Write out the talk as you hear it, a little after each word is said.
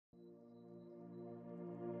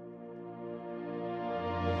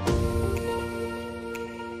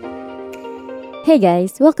Hey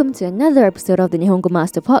guys, welcome to another episode of the Nihongo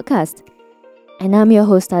Master Podcast. And I'm your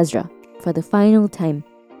host Azra, for the final time,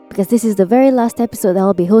 because this is the very last episode that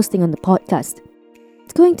I'll be hosting on the podcast.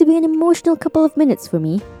 It's going to be an emotional couple of minutes for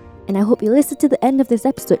me, and I hope you listen to the end of this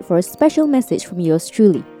episode for a special message from yours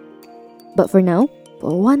truly. But for now,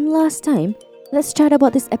 for one last time, let's chat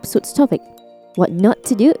about this episode's topic, what not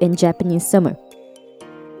to do in Japanese summer.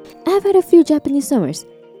 I've had a few Japanese summers,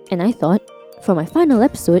 and I thought, for my final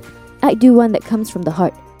episode, I'd do one that comes from the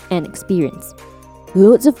heart and experience.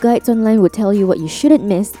 Loads of guides online will tell you what you shouldn't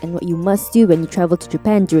miss and what you must do when you travel to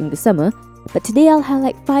Japan during the summer, but today I'll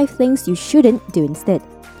highlight 5 things you shouldn't do instead.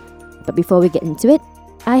 But before we get into it,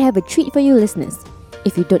 I have a treat for you listeners.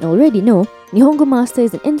 If you don't already know, Nihongo Master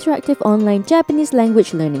is an interactive online Japanese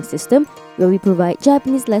language learning system where we provide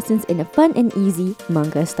Japanese lessons in a fun and easy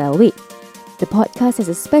manga-style way. The podcast has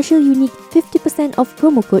a special unique 50% off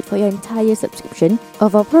promo code for your entire subscription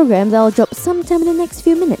of our program that I'll drop sometime in the next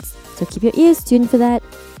few minutes, so keep your ears tuned for that.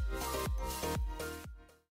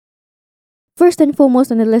 First and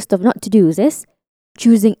foremost on the list of not to-dos is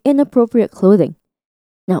choosing inappropriate clothing.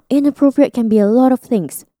 Now, inappropriate can be a lot of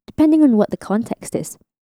things, depending on what the context is.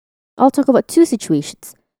 I'll talk about 2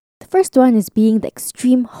 situations. The first one is being the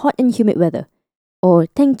extreme hot and humid weather, or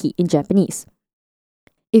tenki in Japanese.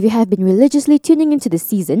 If you have been religiously tuning into the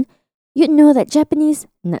season, you'd know that Japanese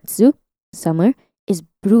natsu, summer, is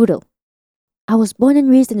brutal. I was born and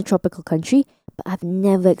raised in a tropical country, but I've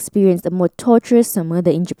never experienced a more torturous summer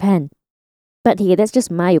than in Japan. But hey, that's just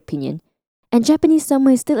my opinion. And Japanese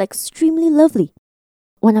summer is still extremely lovely.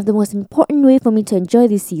 One of the most important ways for me to enjoy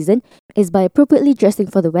this season is by appropriately dressing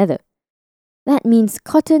for the weather. That means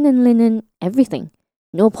cotton and linen, everything.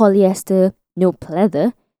 No polyester, no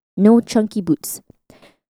pleather, no chunky boots.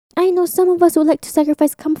 I know some of us would like to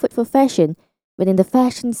sacrifice comfort for fashion within the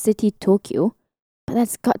fashion city Tokyo, but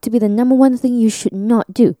that's got to be the number one thing you should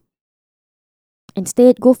not do.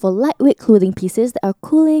 Instead, go for lightweight clothing pieces that are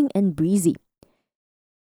cooling and breezy.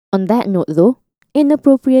 On that note though,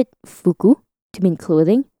 inappropriate fuku, to mean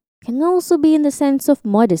clothing, can also be in the sense of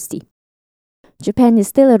modesty. Japan is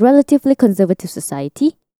still a relatively conservative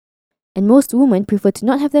society, and most women prefer to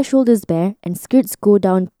not have their shoulders bare and skirts go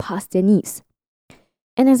down past their knees.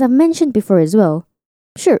 And as I've mentioned before as well,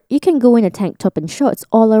 sure, you can go in a tank top and shorts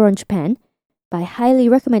all around Japan, but I highly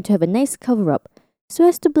recommend to have a nice cover-up so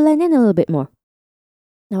as to blend in a little bit more.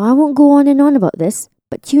 Now I won't go on and on about this,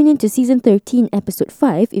 but tune in to Season 13, Episode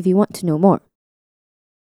 5 if you want to know more.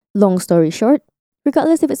 Long story short,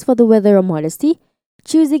 regardless if it's for the weather or modesty,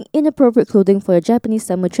 choosing inappropriate clothing for a Japanese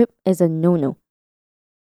summer trip is a no-no.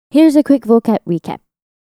 Here's a quick vocab recap.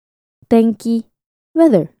 Tenki,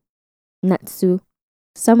 weather. Natsu,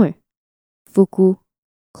 summer. Fuku,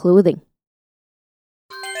 clothing.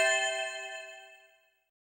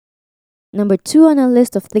 Number 2 on our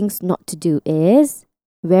list of things not to do is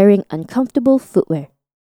wearing uncomfortable footwear.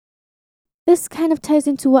 This kind of ties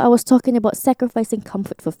into what I was talking about sacrificing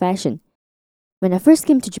comfort for fashion. When I first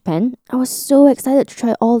came to Japan, I was so excited to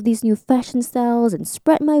try all these new fashion styles and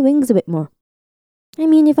spread my wings a bit more. I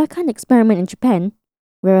mean, if I can't experiment in Japan,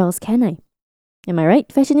 where else can I? Am I right,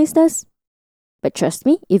 fashionistas? But trust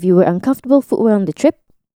me, if you wear uncomfortable footwear on the trip,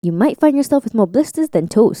 you might find yourself with more blisters than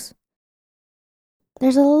toes.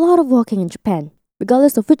 There's a lot of walking in Japan,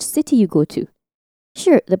 regardless of which city you go to.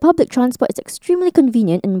 Sure, the public transport is extremely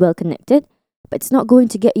convenient and well connected, but it's not going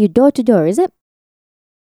to get you door to door, is it?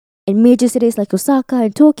 In major cities like Osaka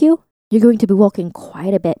and Tokyo, you're going to be walking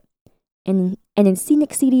quite a bit. And in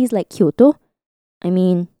scenic cities like Kyoto,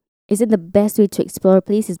 isn't the best way to explore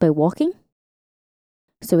places by walking?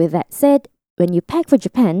 So with that said, when you pack for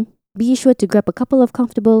Japan, be sure to grab a couple of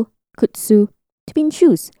comfortable kutsu, to mean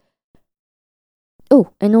shoes.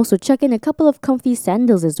 Oh, and also chuck in a couple of comfy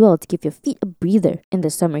sandals as well to give your feet a breather in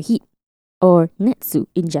the summer heat, or netsu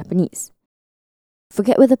in Japanese.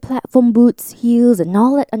 Forget with the platform boots, heels, and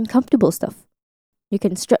all that uncomfortable stuff. You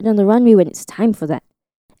can strut down the runway when it's time for that.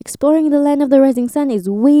 Exploring the land of the rising sun is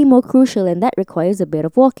way more crucial and that requires a bit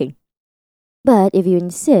of walking. But if you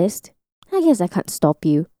insist, I guess I can't stop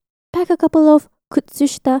you. Pack a couple of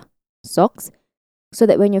kutsushita, socks, so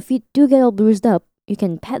that when your feet do get all bruised up, you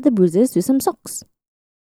can pad the bruises with some socks.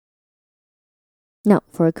 Now,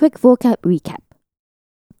 for a quick vocab recap.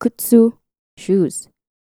 Kutsu, shoes.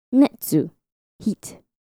 Netsu, heat.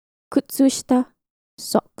 Kutsushita,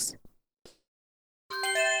 socks.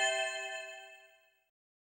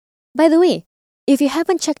 By the way, if you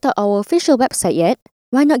haven't checked out our official website yet,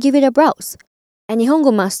 why not give it a browse? At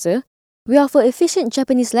Nihongo Master, we offer efficient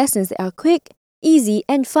Japanese lessons that are quick, easy,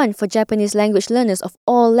 and fun for Japanese language learners of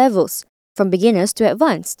all levels, from beginners to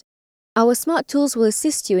advanced. Our smart tools will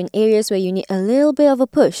assist you in areas where you need a little bit of a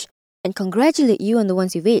push and congratulate you on the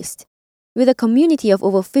ones you've aced. With a community of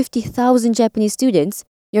over 50,000 Japanese students,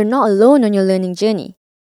 you're not alone on your learning journey.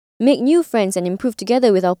 Make new friends and improve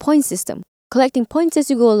together with our point system, collecting points as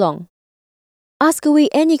you go along. Ask away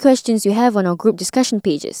any questions you have on our group discussion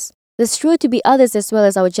pages. There's sure to be others as well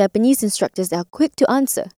as our Japanese instructors that are quick to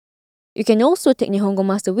answer. You can also take Nihongo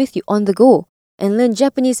Master with you on the go and learn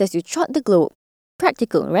Japanese as you trot the globe.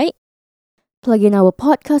 Practical, right? Plug in our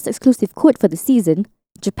podcast exclusive code for the season,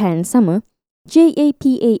 Japan Summer,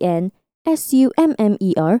 JAPANSUMMER,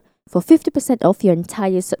 for 50% off your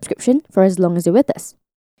entire subscription for as long as you're with us.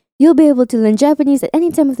 You'll be able to learn Japanese at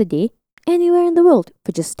any time of the day, anywhere in the world,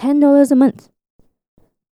 for just $10 a month.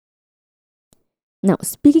 Now,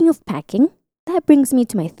 speaking of packing, that brings me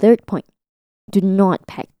to my third point. Do not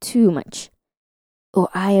pack too much. Oh,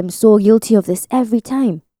 I am so guilty of this every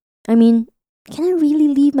time. I mean, can I really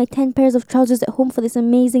leave my 10 pairs of trousers at home for this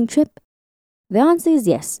amazing trip? The answer is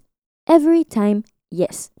yes. Every time,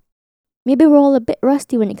 yes. Maybe we're all a bit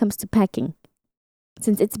rusty when it comes to packing,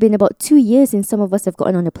 since it's been about 2 years since some of us have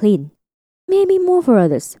gotten on a plane. Maybe more for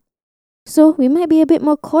others. So we might be a bit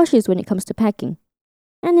more cautious when it comes to packing.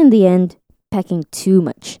 And in the end, packing too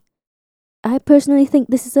much. I personally think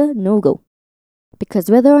this is a no-go.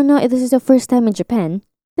 Because whether or not this is your first time in Japan,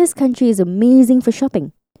 this country is amazing for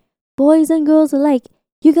shopping. Boys and girls alike,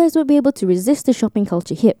 you guys won't be able to resist the shopping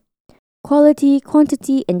culture here. Quality,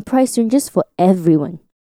 quantity, and price ranges for everyone.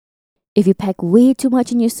 If you pack way too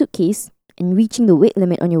much in your suitcase and reaching the weight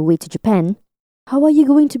limit on your way to Japan, how are you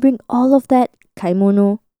going to bring all of that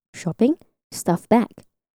kaimono, shopping, stuff back?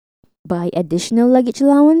 Buy additional luggage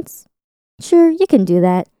allowance? Sure, you can do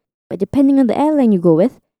that, but depending on the airline you go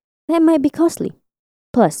with, that might be costly.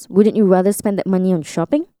 Plus, wouldn't you rather spend that money on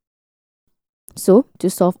shopping? So, to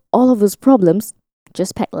solve all of those problems,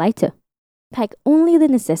 just pack lighter. Pack only the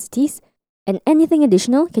necessities, and anything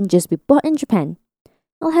additional can just be bought in Japan.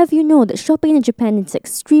 I'll have you know that shopping in Japan is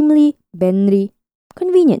extremely benri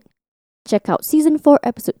convenient. Check out Season 4,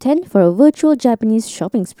 Episode 10 for a virtual Japanese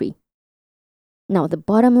shopping spree. Now, the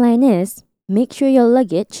bottom line is, make sure your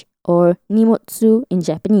luggage, or nimotsu in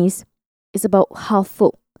Japanese, is about half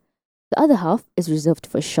full. The other half is reserved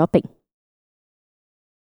for shopping.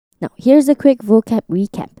 Now, here's a quick vocab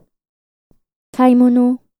recap.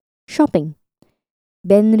 Kaimono, shopping.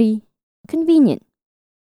 Benri, convenient.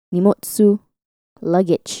 Nimotsu,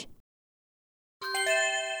 luggage.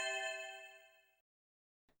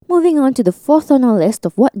 Moving on to the fourth on our list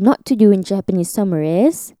of what not to do in Japanese summer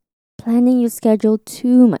is planning your schedule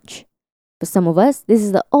too much. For some of us, this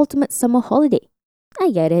is the ultimate summer holiday.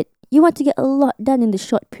 I get it. You want to get a lot done in the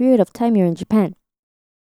short period of time you're in Japan.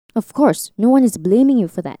 Of course, no one is blaming you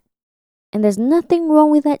for that. And there's nothing wrong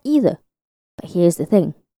with that either. But here's the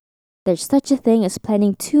thing. There's such a thing as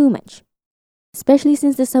planning too much. Especially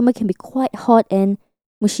since the summer can be quite hot and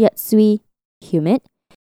mushiatsui, humid.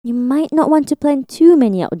 You might not want to plan too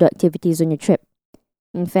many outdoor activities on your trip.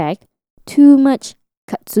 In fact, too much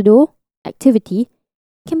katsudo, activity,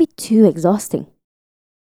 can be too exhausting.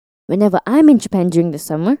 Whenever I'm in Japan during the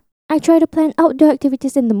summer, I try to plan outdoor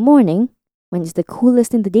activities in the morning when it's the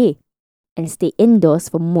coolest in the day and stay indoors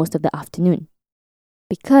for most of the afternoon.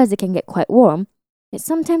 Because it can get quite warm, it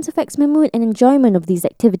sometimes affects my mood and enjoyment of these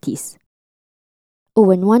activities. Oh,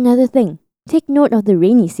 and one other thing. Take note of the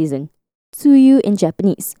rainy season, tsuyu in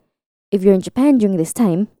Japanese. If you're in Japan during this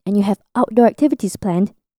time and you have outdoor activities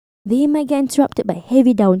planned, they might get interrupted by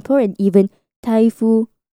heavy downpour and even typhoon.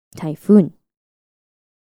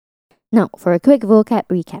 Now, for a quick vocab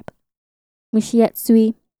recap.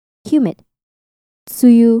 Mushiatsui, humid.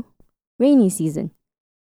 Tsuyu, rainy season.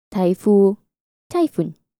 Typhoon.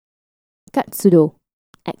 Katsudo,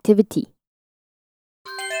 activity.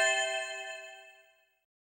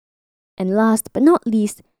 And last but not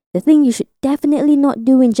least, the thing you should definitely not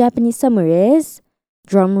do in Japanese summer is,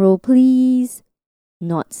 drumroll please,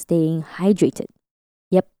 not staying hydrated.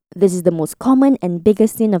 Yep, this is the most common and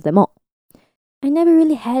biggest sin of them all. I never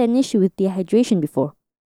really had an issue with dehydration before,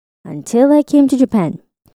 until I came to Japan.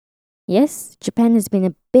 Yes, Japan has been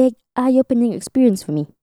a big eye-opening experience for me.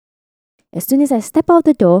 As soon as I step out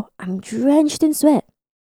the door, I'm drenched in sweat.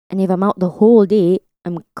 And if I'm out the whole day,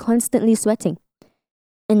 I'm constantly sweating.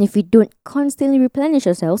 And if we don't constantly replenish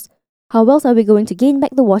ourselves, how else are we going to gain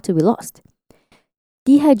back the water we lost?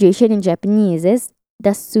 Dehydration in Japanese is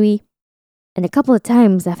dasui, and a couple of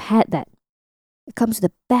times I've had that. It comes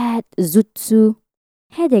with a bad zutsu,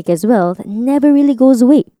 headache as well that never really goes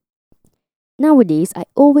away. Nowadays, I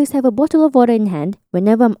always have a bottle of water in hand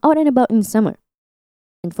whenever I'm out and about in summer.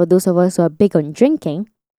 And for those of us who are big on drinking,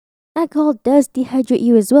 Alcohol does dehydrate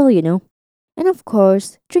you as well, you know. And of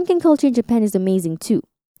course, drinking culture in Japan is amazing too.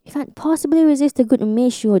 You can't possibly resist a good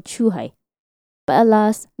umeshu or chuhai. But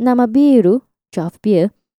alas, namabiru, draft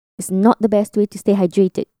beer, is not the best way to stay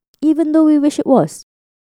hydrated, even though we wish it was.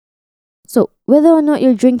 So, whether or not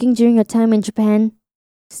you're drinking during your time in Japan,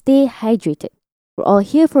 stay hydrated. We're all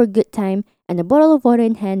here for a good time, and a bottle of water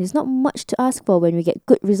in hand is not much to ask for when we get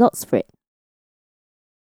good results for it.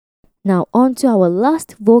 Now, on to our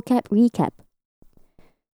last vocab recap.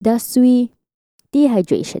 Dasui,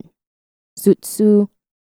 dehydration. Zutsu,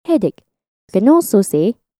 headache. You can also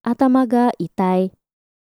say atama ga itai.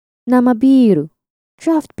 Namabiru,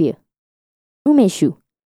 draft beer. Umeshu,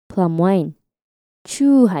 plum wine.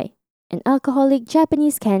 Chuhai, an alcoholic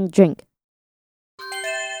Japanese canned drink.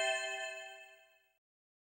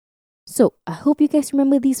 So, I hope you guys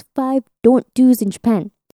remember these 5 don't do's in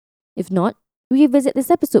Japan. If not, revisit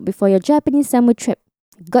this episode before your Japanese summer trip.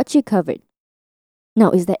 Got you covered.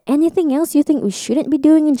 Now, is there anything else you think we shouldn't be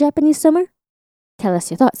doing in Japanese summer? Tell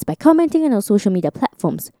us your thoughts by commenting on our social media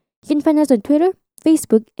platforms. You can find us on Twitter,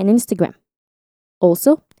 Facebook, and Instagram.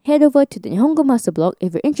 Also, head over to the Nihongo Master blog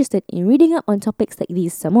if you're interested in reading up on topics like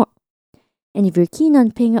these some more. And if you're keen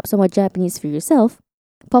on picking up some more Japanese for yourself,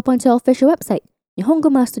 pop onto our official website,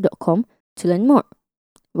 nihongomaster.com, to learn more.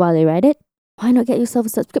 While you're at it, why not get yourself a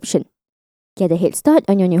subscription? Get a head start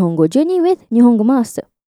on your Nihongo journey with Nihongo Master.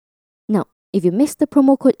 Now, if you missed the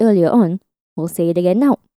promo code earlier on, we'll say it again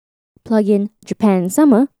now. Plug in Japan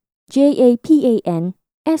Summer, JAPAN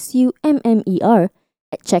SUMMER,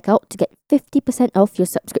 at checkout to get 50% off your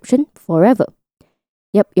subscription forever.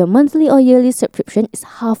 Yep, your monthly or yearly subscription is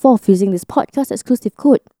half off using this podcast exclusive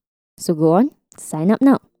code. So go on, sign up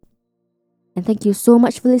now. And thank you so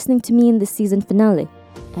much for listening to me in this season finale.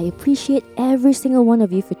 I appreciate every single one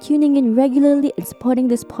of you for tuning in regularly and supporting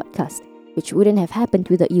this podcast, which wouldn't have happened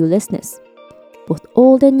without you listeners. Both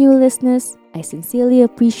old and new listeners, I sincerely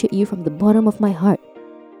appreciate you from the bottom of my heart.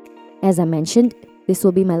 As I mentioned, this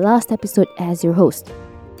will be my last episode as your host.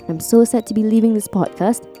 I'm so sad to be leaving this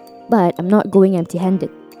podcast, but I'm not going empty-handed.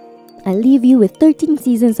 I leave you with 13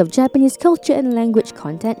 seasons of Japanese culture and language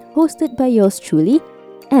content hosted by yours truly,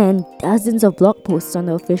 and dozens of blog posts on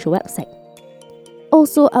the official website.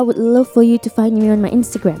 Also, I would love for you to find me on my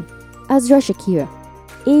Instagram, Azra Shakira,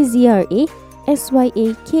 AZRASYAKIRAH.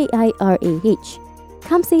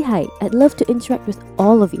 Come say hi, I'd love to interact with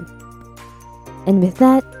all of you. And with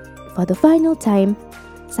that, for the final time,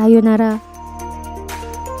 sayonara.